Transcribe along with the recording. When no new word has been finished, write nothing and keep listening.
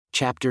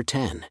Chapter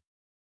 10.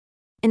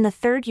 In the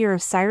 3rd year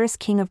of Cyrus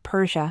king of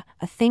Persia,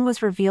 a thing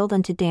was revealed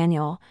unto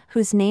Daniel,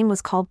 whose name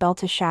was called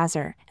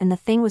Belteshazzar, and the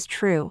thing was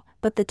true,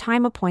 but the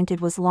time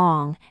appointed was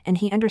long, and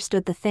he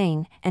understood the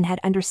thing, and had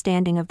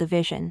understanding of the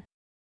vision.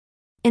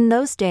 In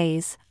those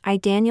days, I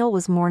Daniel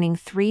was mourning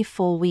 3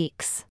 full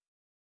weeks.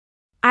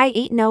 I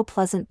ate no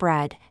pleasant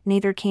bread,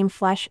 neither came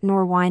flesh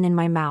nor wine in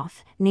my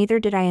mouth,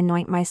 neither did I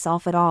anoint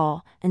myself at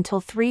all,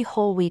 until 3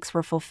 whole weeks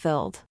were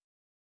fulfilled.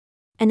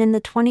 And in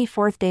the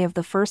 24th day of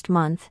the 1st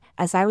month,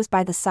 as I was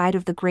by the side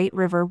of the great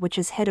river which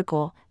is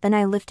Hiddekel, then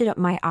I lifted up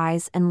my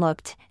eyes and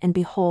looked, and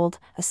behold,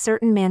 a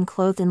certain man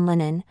clothed in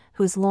linen,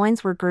 whose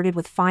loins were girded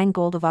with fine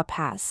gold of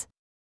Uphaz.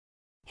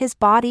 His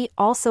body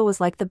also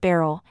was like the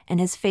beryl, and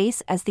his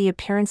face as the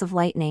appearance of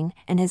lightning,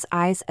 and his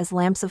eyes as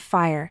lamps of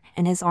fire,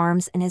 and his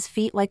arms and his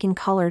feet like in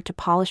color to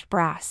polished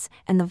brass,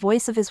 and the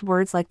voice of his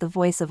words like the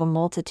voice of a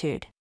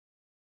multitude.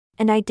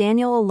 And I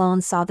Daniel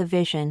alone saw the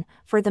vision,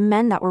 for the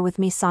men that were with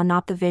me saw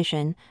not the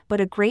vision, but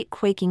a great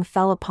quaking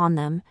fell upon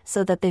them,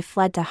 so that they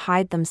fled to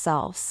hide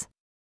themselves.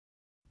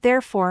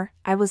 Therefore,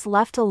 I was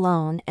left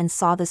alone and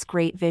saw this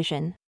great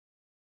vision.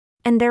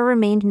 And there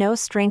remained no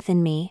strength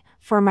in me,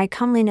 for my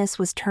comeliness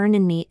was turned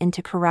in me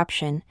into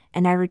corruption,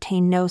 and I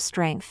retained no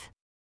strength.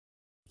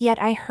 Yet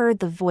I heard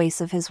the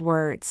voice of his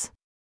words.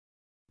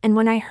 And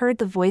when I heard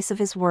the voice of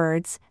his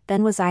words,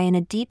 then was I in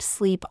a deep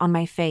sleep on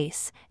my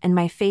face, and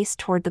my face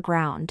toward the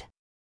ground.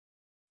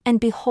 And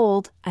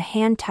behold, a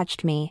hand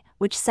touched me,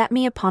 which set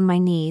me upon my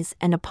knees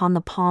and upon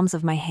the palms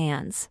of my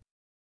hands.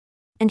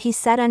 And he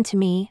said unto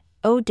me,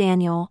 O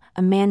Daniel,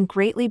 a man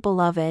greatly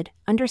beloved,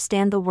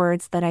 understand the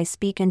words that I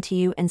speak unto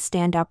you and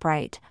stand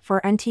upright,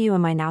 for unto you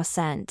am I now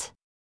sent.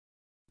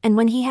 And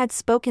when he had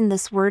spoken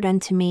this word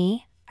unto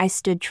me, I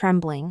stood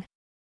trembling.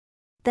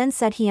 Then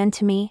said he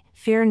unto me,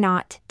 Fear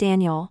not,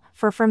 Daniel,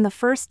 for from the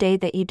first day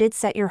that you did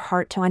set your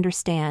heart to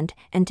understand,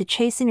 and to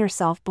chasten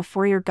yourself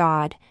before your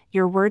God,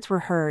 your words were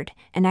heard,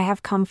 and I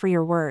have come for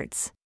your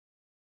words.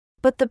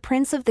 But the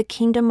prince of the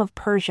kingdom of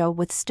Persia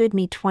withstood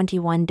me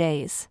 21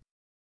 days.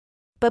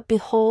 But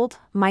behold,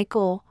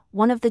 Michael,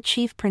 one of the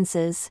chief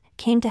princes,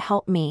 came to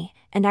help me,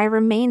 and I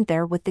remained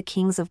there with the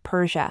kings of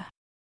Persia.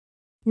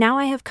 Now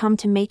I have come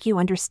to make you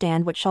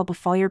understand what shall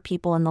befall your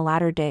people in the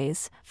latter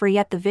days, for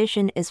yet the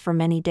vision is for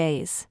many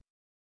days.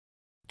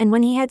 And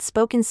when he had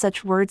spoken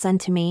such words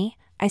unto me,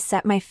 I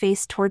set my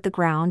face toward the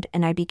ground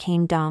and I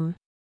became dumb.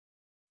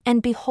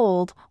 And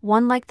behold,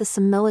 one like the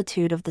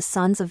similitude of the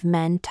sons of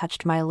men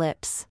touched my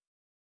lips.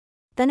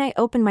 Then I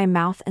opened my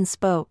mouth and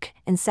spoke,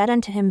 and said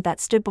unto him that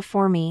stood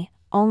before me,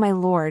 O my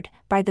Lord,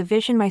 by the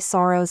vision my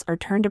sorrows are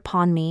turned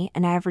upon me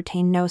and I have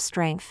retained no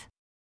strength.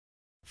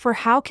 For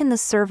how can the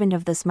servant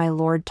of this my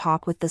Lord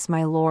talk with this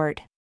my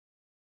Lord?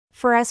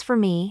 For as for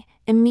me,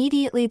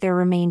 immediately there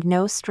remained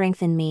no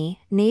strength in me,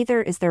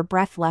 neither is there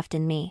breath left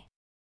in me.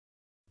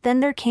 Then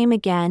there came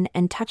again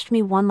and touched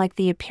me one like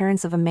the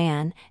appearance of a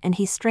man, and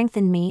he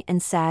strengthened me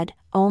and said,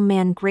 O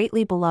man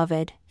greatly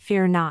beloved,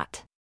 fear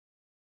not.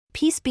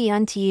 Peace be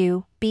unto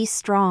you, be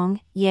strong,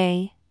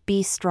 yea,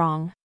 be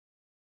strong.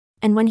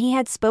 And when he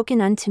had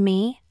spoken unto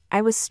me,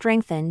 I was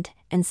strengthened,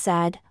 and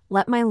said,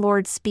 Let my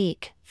Lord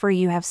speak, for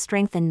you have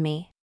strengthened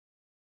me.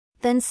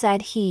 Then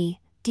said he,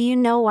 Do you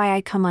know why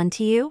I come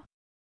unto you?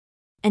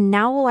 And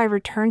now will I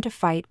return to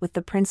fight with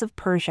the prince of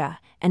Persia,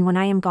 and when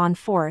I am gone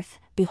forth,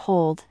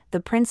 behold, the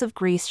prince of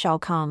Greece shall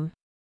come.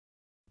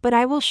 But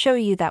I will show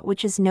you that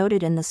which is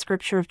noted in the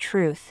scripture of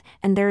truth,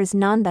 and there is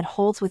none that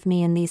holds with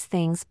me in these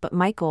things but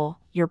Michael,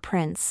 your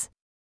prince.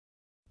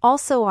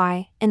 Also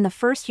I, in the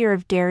 1st year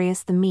of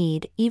Darius the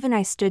Mede, even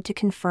I stood to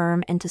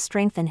confirm and to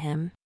strengthen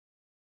him.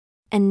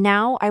 And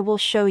now I will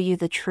show you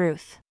the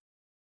truth.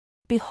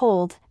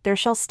 Behold, there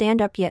shall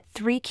stand up yet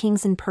 3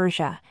 kings in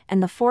Persia,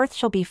 and the 4th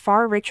shall be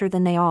far richer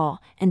than they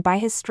all, and by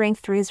his strength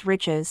through his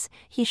riches,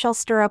 he shall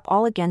stir up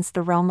all against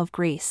the realm of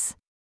Greece.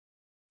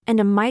 And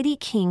a mighty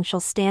king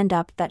shall stand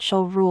up that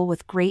shall rule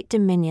with great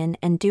dominion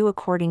and do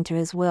according to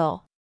his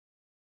will.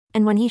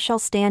 And when he shall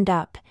stand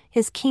up,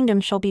 his kingdom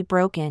shall be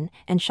broken,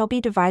 and shall be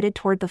divided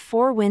toward the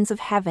 4 winds of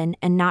heaven,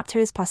 and not to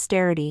his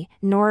posterity,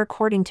 nor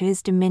according to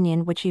his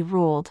dominion which he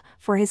ruled,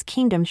 for his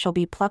kingdom shall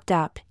be plucked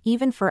up,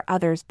 even for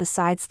others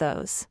besides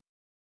those.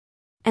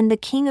 And the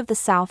king of the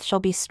south shall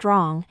be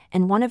strong,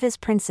 and one of his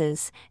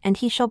princes, and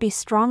he shall be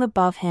strong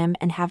above him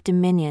and have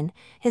dominion,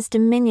 his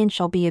dominion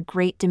shall be a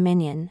great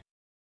dominion.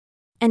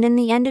 And in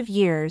the end of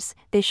years,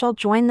 they shall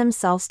join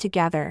themselves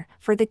together,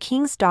 for the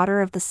king's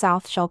daughter of the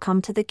south shall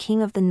come to the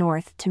king of the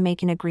north to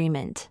make an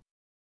agreement.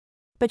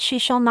 But she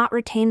shall not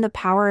retain the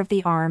power of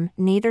the arm,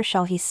 neither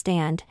shall he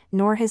stand,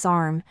 nor his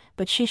arm,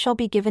 but she shall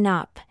be given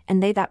up,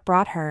 and they that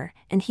brought her,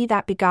 and he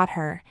that begot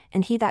her,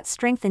 and he that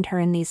strengthened her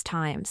in these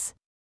times.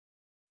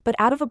 But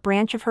out of a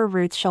branch of her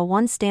roots shall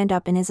one stand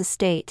up in his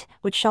estate,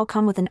 which shall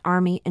come with an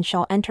army and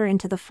shall enter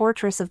into the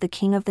fortress of the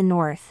king of the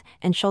north,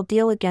 and shall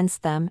deal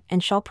against them,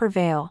 and shall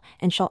prevail,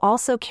 and shall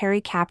also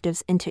carry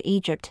captives into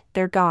Egypt,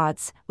 their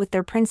gods, with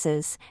their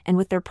princes, and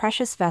with their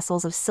precious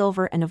vessels of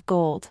silver and of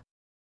gold.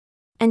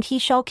 And he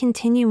shall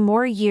continue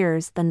more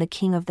years than the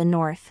king of the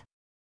north.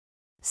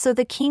 So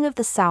the king of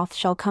the south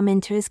shall come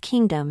into his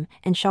kingdom,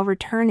 and shall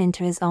return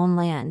into his own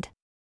land.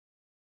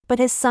 But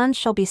his sons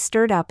shall be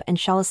stirred up and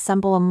shall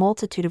assemble a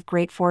multitude of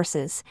great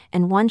forces,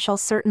 and one shall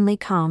certainly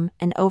come,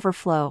 and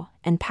overflow,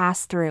 and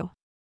pass through.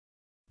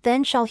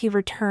 Then shall he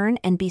return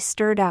and be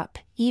stirred up,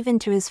 even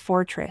to his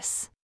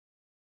fortress.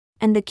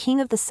 And the king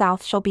of the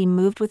south shall be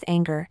moved with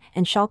anger,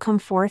 and shall come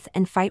forth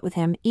and fight with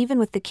him even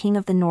with the king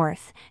of the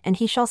north, and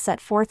he shall set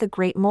forth a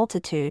great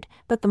multitude,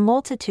 but the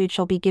multitude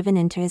shall be given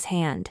into his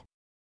hand.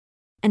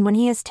 And when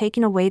he has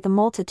taken away the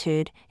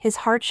multitude, his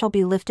heart shall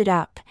be lifted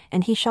up,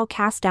 and he shall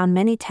cast down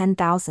many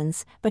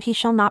 10,000s, but he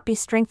shall not be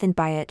strengthened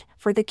by it,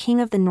 for the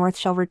king of the north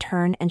shall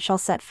return and shall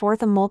set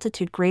forth a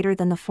multitude greater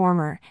than the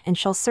former, and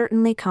shall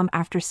certainly come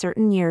after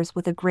certain years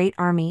with a great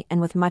army and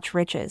with much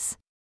riches.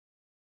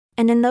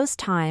 And in those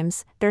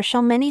times, there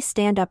shall many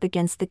stand up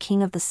against the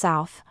king of the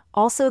south,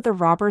 also the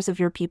robbers of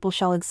your people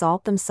shall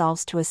exalt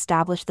themselves to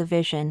establish the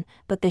vision,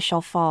 but they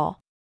shall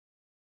fall.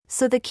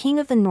 So the king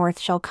of the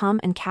north shall come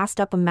and cast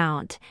up a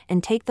mount,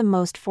 and take the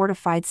most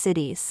fortified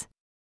cities.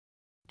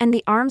 And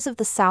the arms of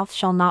the south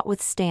shall not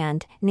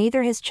withstand,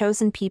 neither his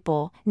chosen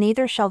people,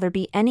 neither shall there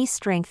be any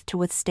strength to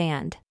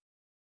withstand.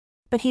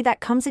 But he that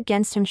comes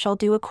against him shall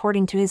do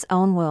according to his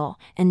own will,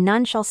 and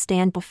none shall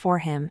stand before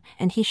him,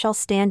 and he shall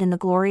stand in the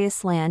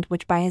glorious land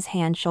which by his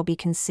hand shall be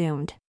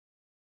consumed.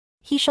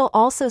 He shall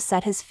also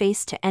set his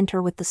face to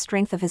enter with the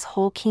strength of his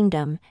whole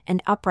kingdom,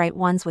 and upright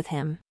ones with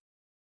him.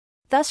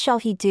 Thus shall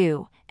he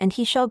do, and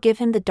he shall give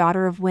him the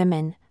daughter of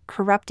women,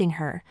 corrupting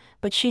her,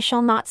 but she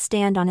shall not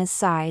stand on his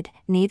side,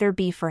 neither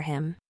be for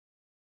him.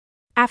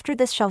 After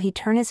this shall he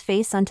turn his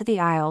face unto the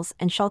isles,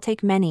 and shall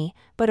take many,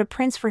 but a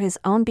prince for his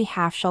own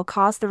behalf shall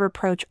cause the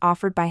reproach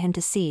offered by him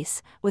to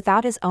cease,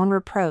 without his own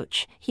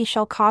reproach, he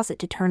shall cause it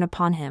to turn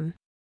upon him.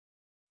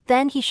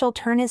 Then he shall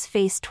turn his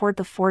face toward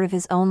the fort of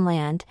his own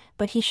land,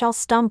 but he shall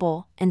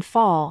stumble, and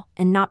fall,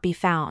 and not be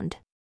found.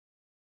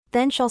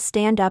 Then shall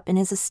stand up in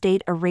his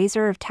estate a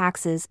raiser of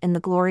taxes in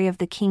the glory of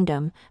the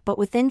kingdom, but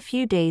within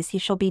few days he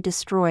shall be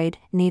destroyed,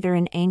 neither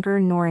in anger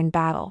nor in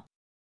battle.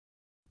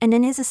 And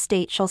in his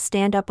estate shall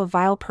stand up a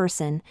vile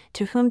person,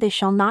 to whom they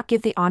shall not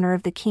give the honor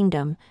of the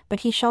kingdom,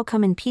 but he shall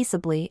come in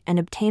peaceably and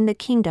obtain the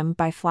kingdom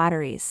by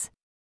flatteries.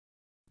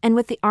 And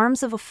with the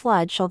arms of a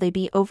flood shall they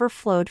be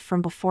overflowed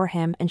from before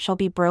him and shall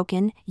be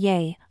broken,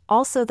 yea,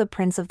 also the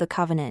prince of the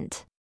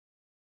covenant.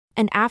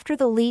 And after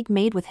the league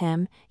made with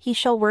him, he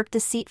shall work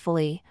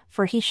deceitfully,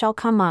 for he shall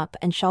come up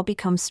and shall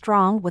become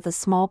strong with a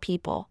small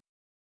people.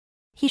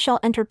 He shall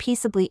enter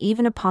peaceably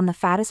even upon the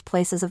fattest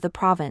places of the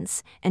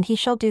province, and he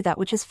shall do that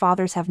which his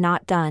fathers have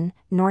not done,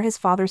 nor his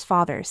fathers'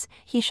 fathers.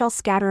 He shall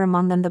scatter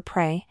among them the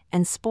prey,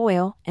 and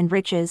spoil, and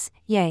riches,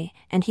 yea,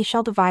 and he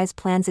shall devise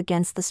plans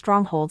against the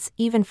strongholds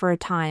even for a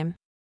time.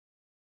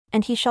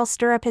 And he shall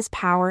stir up his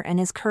power and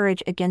his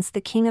courage against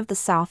the king of the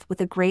south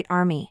with a great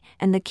army,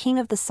 and the king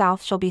of the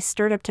south shall be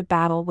stirred up to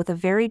battle with a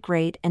very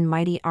great and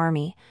mighty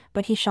army,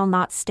 but he shall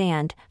not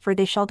stand, for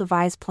they shall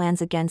devise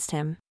plans against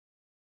him.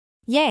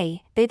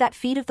 Yea, they that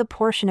feed of the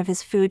portion of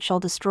his food shall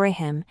destroy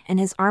him, and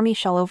his army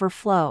shall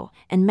overflow,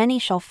 and many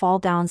shall fall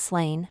down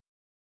slain.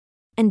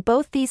 And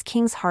both these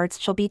kings' hearts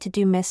shall be to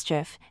do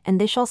mischief,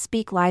 and they shall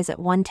speak lies at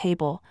one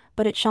table,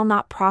 but it shall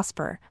not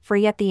prosper, for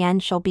yet the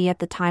end shall be at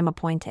the time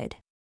appointed.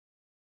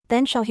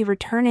 Then shall he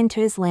return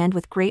into his land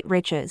with great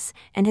riches,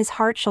 and his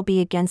heart shall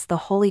be against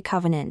the holy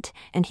covenant,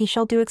 and he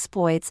shall do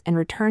exploits and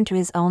return to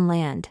his own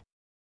land.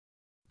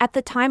 At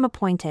the time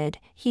appointed,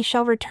 he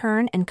shall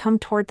return and come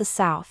toward the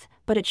south,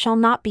 but it shall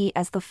not be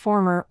as the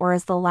former or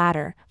as the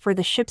latter, for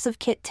the ships of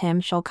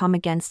Kittim shall come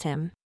against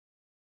him.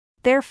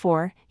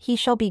 Therefore, he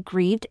shall be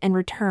grieved and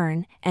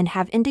return, and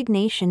have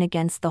indignation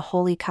against the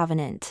holy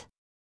covenant.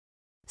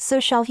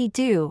 So shall he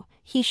do,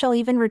 he shall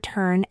even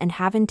return and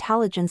have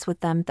intelligence with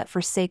them that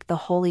forsake the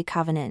holy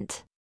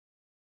covenant.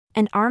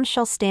 And arms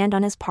shall stand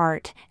on his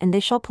part, and they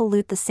shall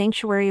pollute the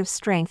sanctuary of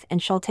strength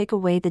and shall take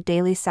away the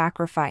daily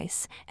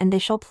sacrifice, and they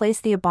shall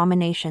place the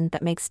abomination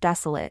that makes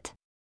desolate.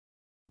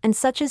 And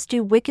such as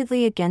do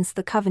wickedly against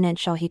the covenant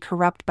shall he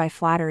corrupt by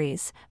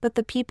flatteries, but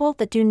the people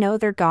that do know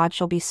their God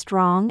shall be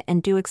strong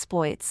and do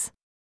exploits.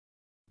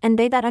 And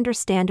they that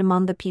understand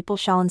among the people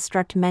shall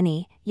instruct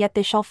many, yet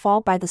they shall fall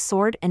by the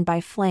sword and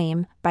by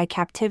flame, by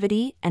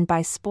captivity and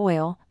by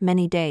spoil,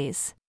 many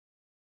days.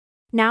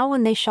 Now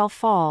when they shall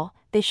fall,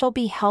 they shall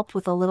be helped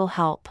with a little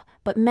help,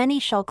 but many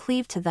shall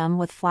cleave to them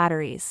with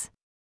flatteries.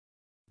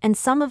 And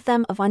some of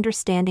them of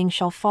understanding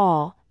shall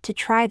fall, to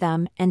try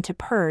them, and to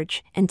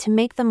purge, and to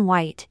make them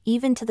white,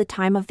 even to the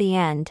time of the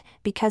end,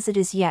 because it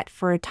is yet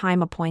for a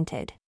time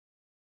appointed.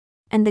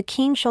 And the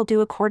king shall do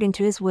according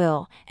to his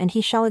will, and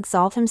he shall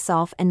exalt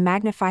himself and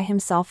magnify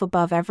himself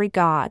above every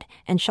god,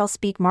 and shall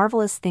speak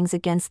marvelous things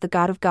against the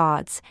God of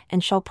gods,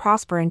 and shall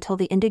prosper until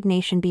the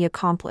indignation be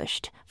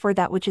accomplished, for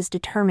that which is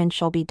determined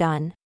shall be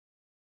done.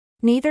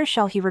 Neither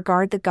shall he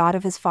regard the God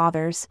of his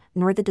fathers,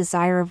 nor the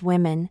desire of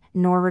women,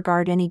 nor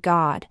regard any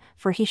god,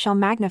 for he shall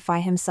magnify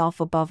himself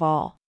above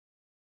all.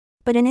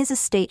 But in his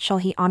estate shall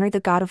he honor the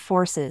God of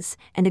forces,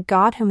 and a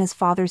God whom his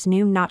fathers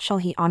knew not shall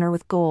he honor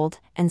with gold,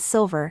 and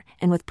silver,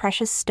 and with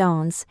precious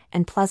stones,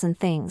 and pleasant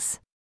things.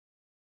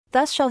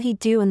 Thus shall he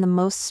do in the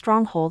most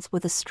strongholds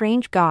with a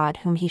strange God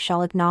whom he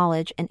shall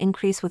acknowledge and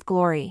increase with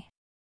glory.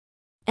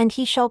 And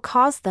he shall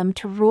cause them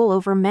to rule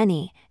over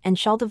many, and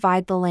shall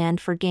divide the land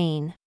for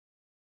gain.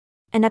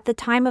 And at the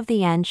time of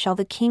the end shall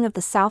the king of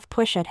the south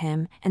push at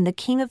him, and the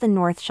king of the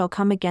north shall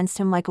come against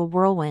him like a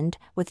whirlwind,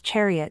 with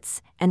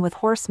chariots, and with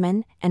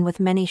horsemen, and with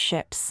many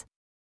ships.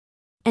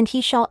 And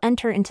he shall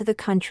enter into the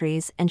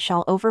countries and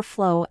shall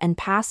overflow and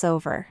pass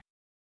over.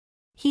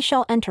 He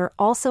shall enter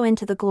also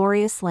into the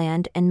glorious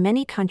land, and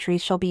many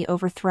countries shall be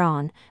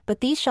overthrown,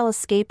 but these shall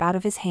escape out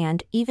of his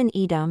hand, even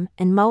Edom,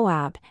 and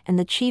Moab, and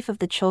the chief of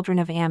the children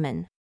of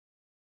Ammon.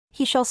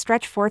 He shall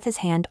stretch forth his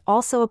hand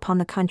also upon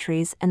the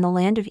countries, and the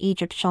land of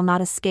Egypt shall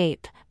not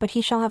escape, but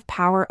he shall have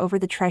power over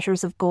the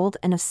treasures of gold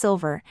and of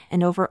silver,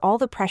 and over all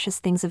the precious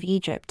things of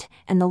Egypt,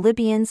 and the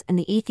Libyans and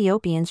the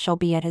Ethiopians shall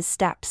be at his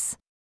steps.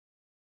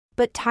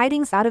 But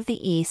tidings out of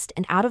the east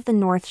and out of the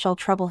north shall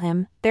trouble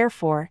him,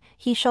 therefore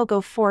he shall go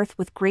forth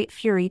with great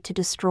fury to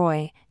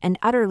destroy, and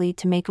utterly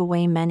to make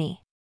away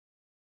many.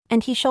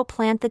 And he shall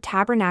plant the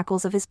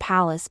tabernacles of his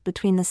palace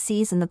between the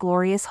seas and the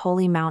glorious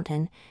holy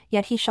mountain,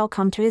 yet he shall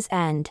come to his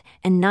end,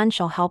 and none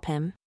shall help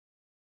him.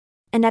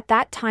 And at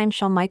that time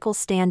shall Michael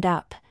stand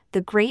up,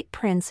 the great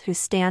prince who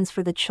stands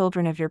for the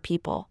children of your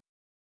people.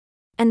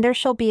 And there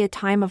shall be a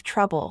time of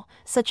trouble,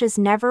 such as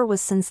never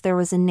was since there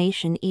was a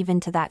nation even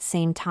to that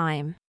same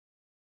time.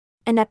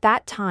 And at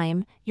that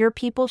time, your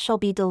people shall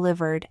be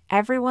delivered,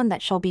 everyone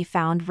that shall be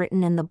found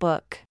written in the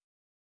book.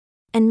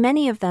 And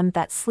many of them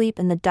that sleep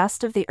in the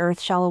dust of the earth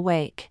shall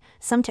awake,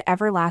 some to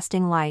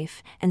everlasting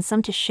life, and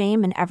some to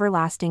shame and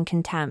everlasting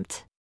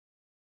contempt.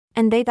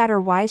 And they that are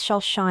wise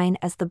shall shine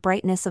as the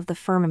brightness of the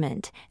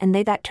firmament, and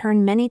they that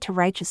turn many to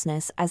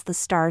righteousness as the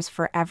stars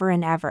forever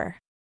and ever.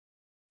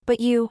 But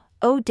you,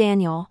 O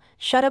Daniel,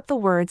 shut up the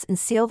words and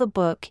seal the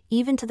book,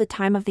 even to the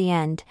time of the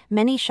end.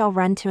 Many shall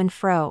run to and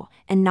fro,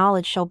 and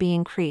knowledge shall be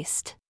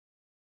increased.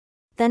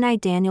 Then I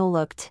Daniel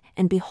looked,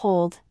 and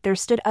behold, there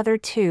stood other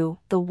two,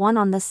 the one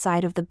on this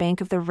side of the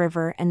bank of the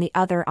river and the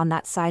other on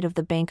that side of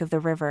the bank of the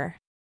river.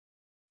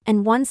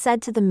 And one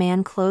said to the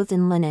man clothed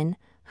in linen,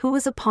 who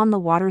was upon the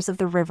waters of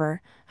the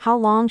river, How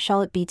long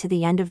shall it be to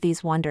the end of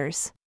these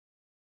wonders?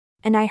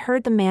 And I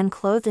heard the man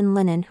clothed in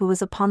linen who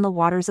was upon the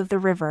waters of the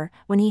river,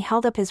 when he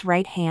held up his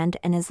right hand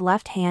and his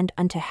left hand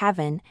unto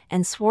heaven,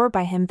 and swore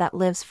by him that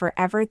lives for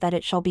ever that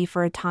it shall be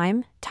for a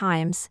time,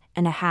 times,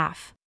 and a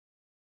half.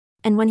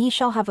 And when he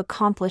shall have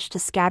accomplished to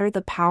scatter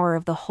the power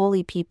of the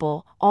holy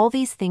people, all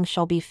these things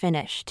shall be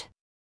finished.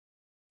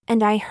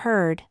 And I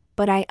heard,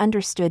 but I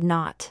understood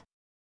not.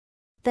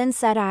 Then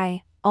said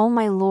I, O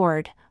my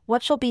Lord,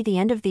 what shall be the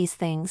end of these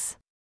things?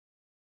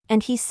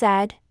 And he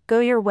said, Go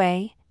your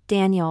way,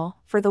 Daniel,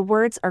 for the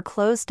words are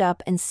closed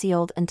up and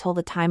sealed until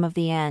the time of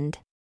the end.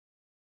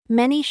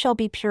 Many shall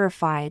be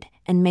purified,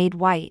 and made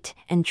white,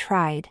 and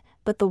tried,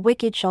 but the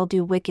wicked shall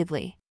do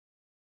wickedly.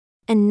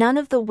 And none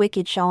of the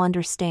wicked shall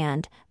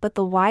understand, but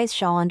the wise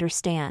shall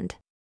understand.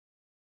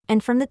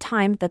 And from the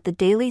time that the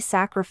daily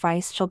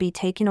sacrifice shall be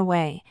taken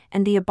away,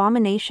 and the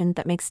abomination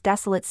that makes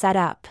desolate set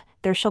up,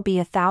 there shall be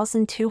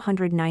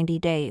 1,290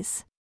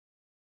 days.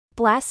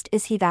 Blessed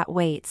is he that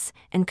waits,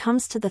 and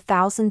comes to the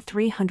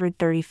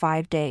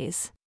 1,335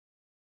 days.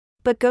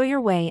 But go your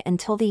way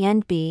until the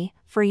end be,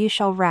 for you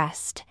shall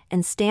rest,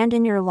 and stand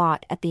in your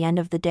lot at the end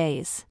of the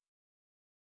days.